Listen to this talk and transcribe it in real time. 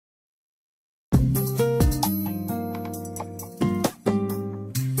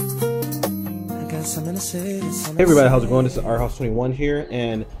Hey everybody, how's it going? This is OurHouse21 here,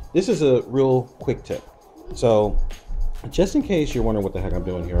 and this is a real quick tip. So, just in case you're wondering what the heck I'm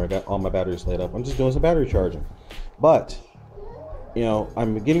doing here, I got all my batteries laid up. I'm just doing some battery charging. But, you know,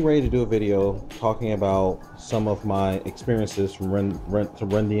 I'm getting ready to do a video talking about some of my experiences from Run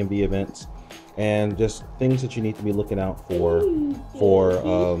DMV events, and just things that you need to be looking out for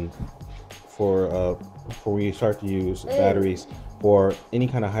when you start to use batteries for any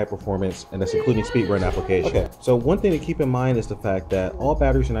kind of high performance, and that's including speed run application. Okay, so one thing to keep in mind is the fact that all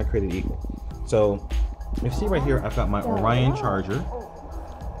batteries are not created equal. So you see right here, I've got my Orion charger,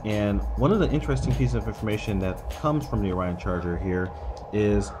 and one of the interesting pieces of information that comes from the Orion charger here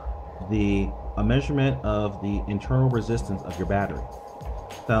is a measurement of the internal resistance of your battery.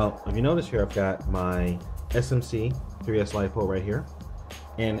 Now, if you notice here, I've got my SMC 3S LiPo right here,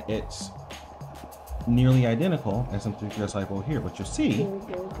 and it's nearly identical as some 3S LiPo here, but you'll see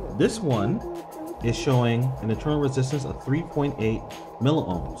this one is showing an internal resistance of 3.8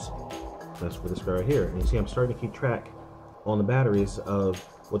 milliohms. That's for this guy right here. And you see I'm starting to keep track on the batteries of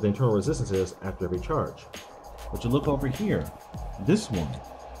what the internal resistance is after every charge. But you look over here, this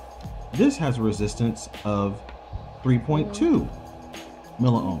has a resistance of 3.2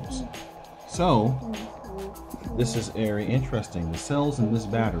 milliohms. So this is very interesting. The cells in this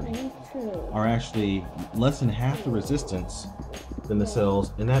battery are actually less than half the resistance than the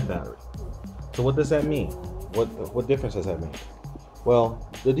cells in that battery. So what does that mean? What difference does that make? Well,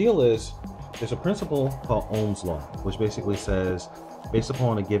 the deal is, there's a principle called Ohm's law, which basically says, based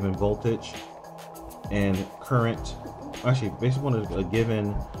upon a given voltage and current, actually based upon a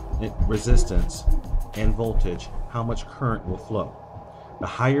given resistance and voltage, how much current will flow. The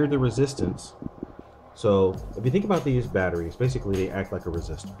higher the resistance, so if you think about these batteries, basically they act like a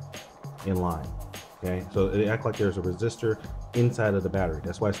resistor in line. Okay, so they act like there's a resistor inside of the battery.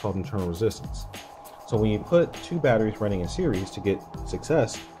 That's why it's called internal resistance. So when you put two batteries running in series to get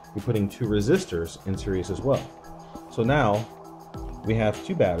success, you're putting two resistors in series as well. So now we have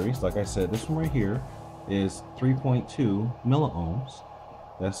two batteries. Like I said, this one right here is 3.2 milliohms.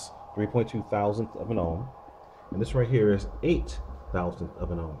 That's 3.2 thousandth of an ohm. And this right here is 8 thousandth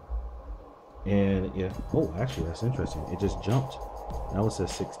of an ohm. And yeah, oh, actually that's interesting. It just jumped. Now it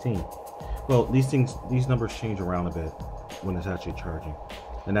says 16. Well, these numbers change around a bit when it's actually charging.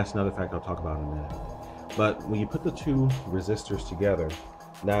 And that's another fact I'll talk about in a minute. But when you put the two resistors together,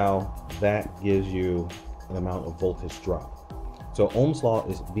 now that gives you an amount of voltage drop. So Ohm's law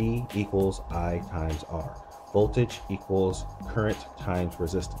is V equals I times R. Voltage equals current times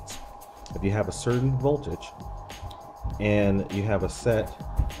resistance. If you have a certain voltage and you have a set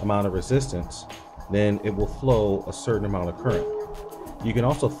amount of resistance, then it will flow a certain amount of current. You can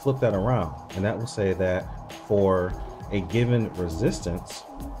also flip that around, and that will say that for a given resistance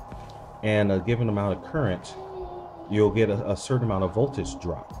and a given amount of current, you'll get a certain amount of voltage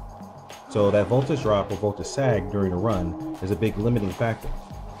drop. So that voltage drop or voltage sag during a run is a big limiting factor.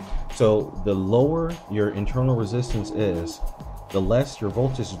 So the lower your internal resistance is, the less your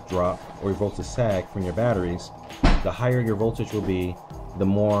voltage drop or your voltage sag from your batteries. The higher your voltage will be, the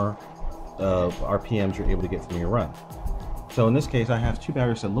more RPMs you're able to get from your run. So in this case, I have two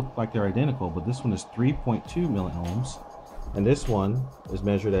batteries that look like they're identical, but this one is 3.2 milliohms, and this one is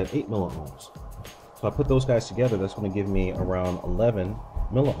measured at 8 milliohms. So I put those guys together, that's going to give me around 11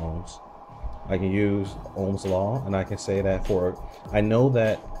 milliohms. I can use Ohm's law, and I can say that I know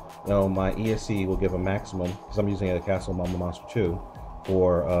that my ESC will give a maximum, because I'm using a Castle Mama Monster 2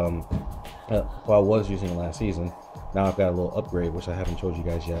 well, I was using it last season. Now I've got a little upgrade, which I haven't told you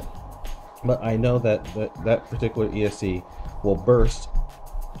guys yet. But I know that that particular ESC will burst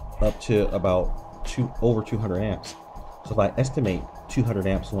up to about over 200 amps. So if I estimate 200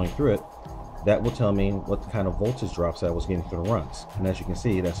 amps going through it, that will tell me what kind of voltage drops I was getting through the runs. And as you can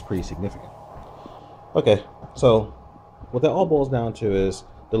see, that's pretty significant. Okay, so what that all boils down to is,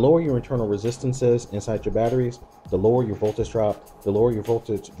 the lower your internal resistance is inside your batteries, the lower your voltage drop. The lower your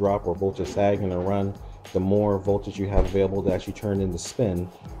voltage drop or voltage sag in a run, the more voltage you have available to actually turn into spin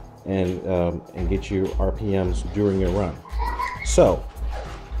and get you RPMs during your run. So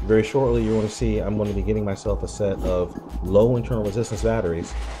very shortly you're going to see I'm going to be getting myself a set of low internal resistance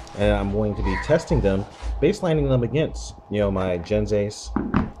batteries, and I'm going to be testing them, baselining them against my Genzace,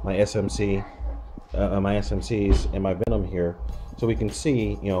 my SMC, my SMCs, and my Venom here, so we can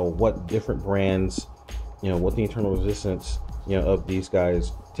see what different brands, what the internal resistance of these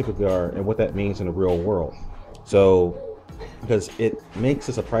guys typically are, and what that means in the real world. So because it makes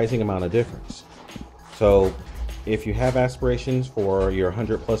a surprising amount of difference. So if you have aspirations for your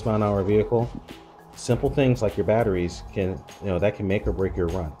 100+ mile-an-hour vehicle, simple things like your batteries can, that can make or break your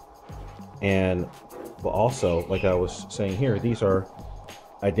run. And but also, like I was saying here, these are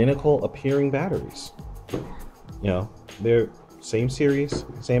identical appearing batteries. You know, they're same series,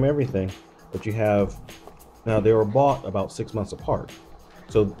 same everything, but you have, now they were bought about 6 months apart.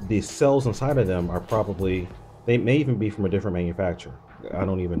 So the cells inside of them are probably, they may even be from a different manufacturer. I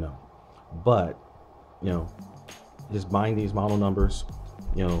don't even know. But, you know, just buying these model numbers,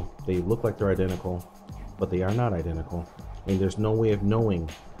 you know, they look like they're identical, but they are not identical. And there's no way of knowing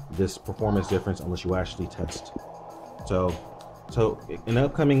this performance difference unless you actually test. So in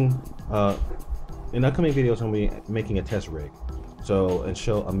upcoming videos, I'm going to be making a test rig. So, and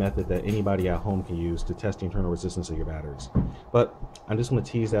show a method that anybody at home can use to test the internal resistance of your batteries. But I'm just going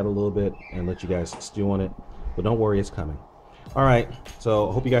to tease that a little bit and let you guys stew on it. But don't worry, it's coming. All right, so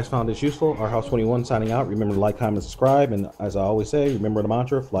I hope you guys found this useful. Our House 21 signing out. Remember to like, comment, subscribe, and as I always say, remember the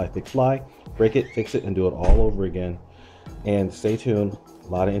mantra: fly, fix, fly. Break it, fix it, and do it all over again. And stay tuned. A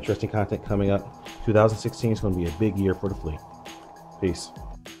lot of interesting content coming up. 2016 is going to be a big year for the fleet. Peace.